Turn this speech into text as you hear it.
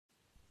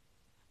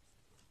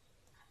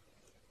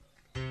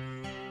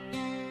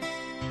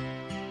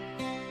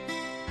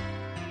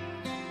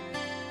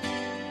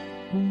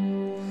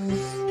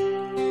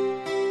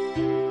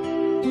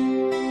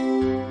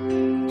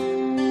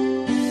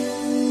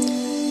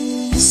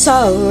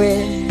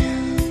Sorry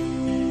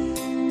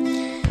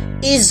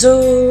is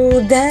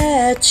all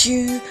that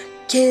you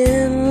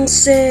can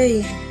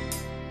say.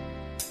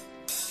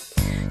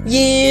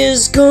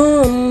 Years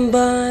gone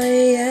by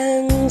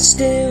and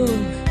still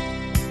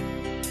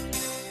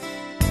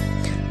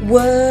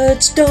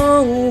words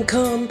don't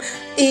come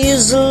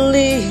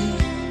easily.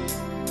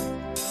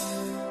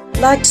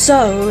 Like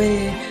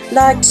sorry,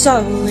 like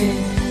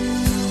sorry.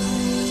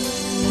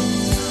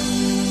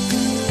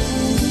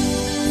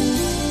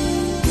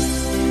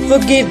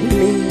 Forgive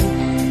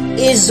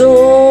me is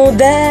all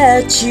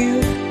that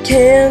you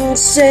can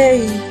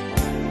say.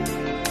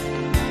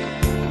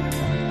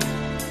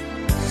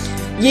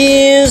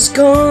 Years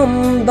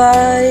gone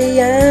by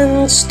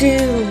and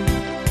still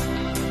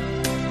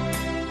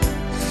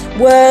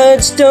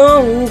words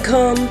don't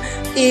come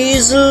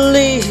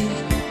easily.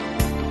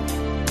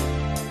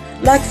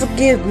 Like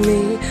forgive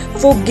me,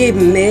 forgive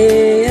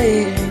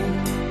me.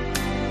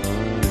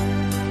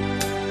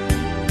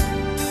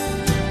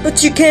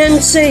 But you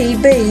can't say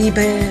baby,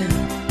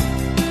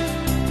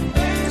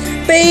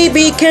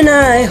 baby can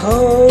I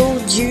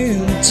hold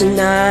you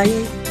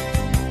tonight?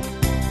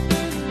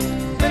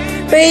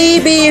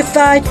 Baby if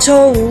I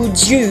told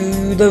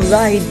you the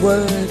right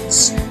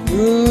words,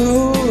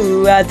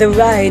 ooh, at the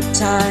right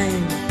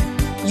time,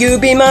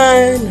 you'd be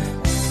mine.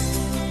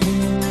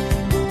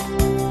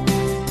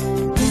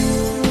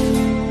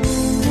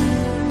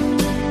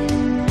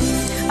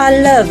 I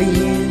love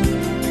you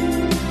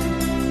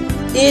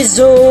is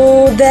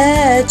all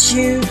that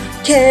you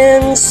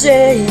can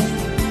say.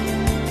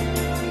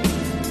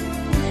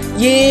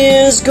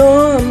 Years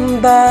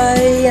gone by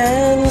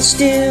and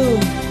still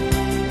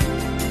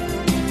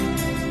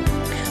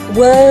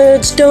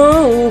words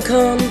don't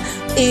come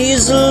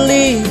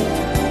easily.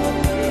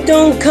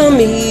 Don't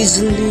come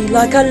easily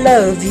like I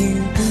love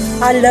you,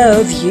 I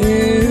love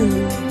you.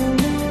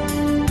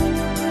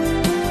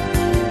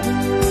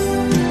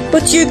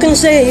 But you can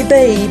say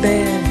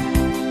baby,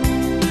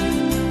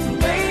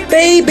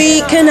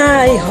 baby can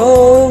I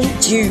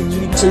hold you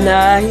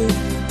tonight?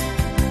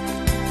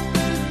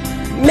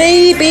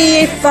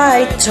 Maybe if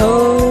I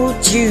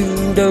told you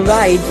the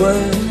right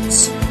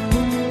words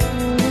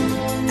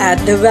at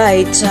the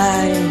right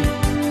time,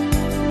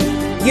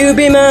 you'd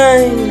be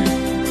mine.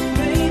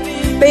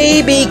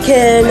 Baby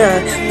can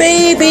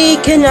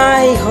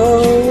I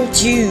hold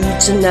you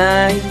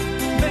tonight?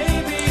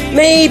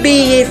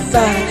 Maybe if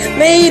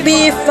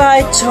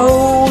I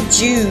told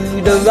you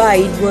the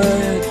right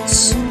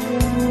words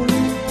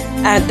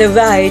at the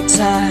right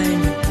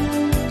time,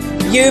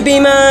 you'd be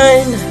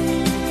mine.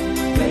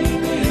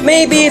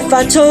 Maybe if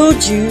I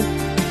told you,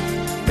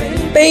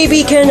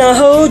 baby can I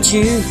hold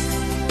you?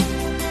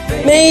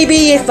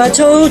 Maybe if I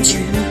told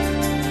you,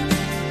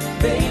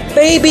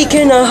 baby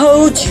can I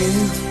hold you?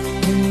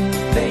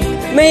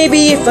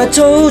 Maybe if I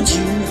told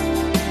you,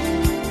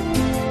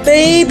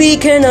 baby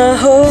can I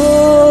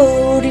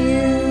hold you?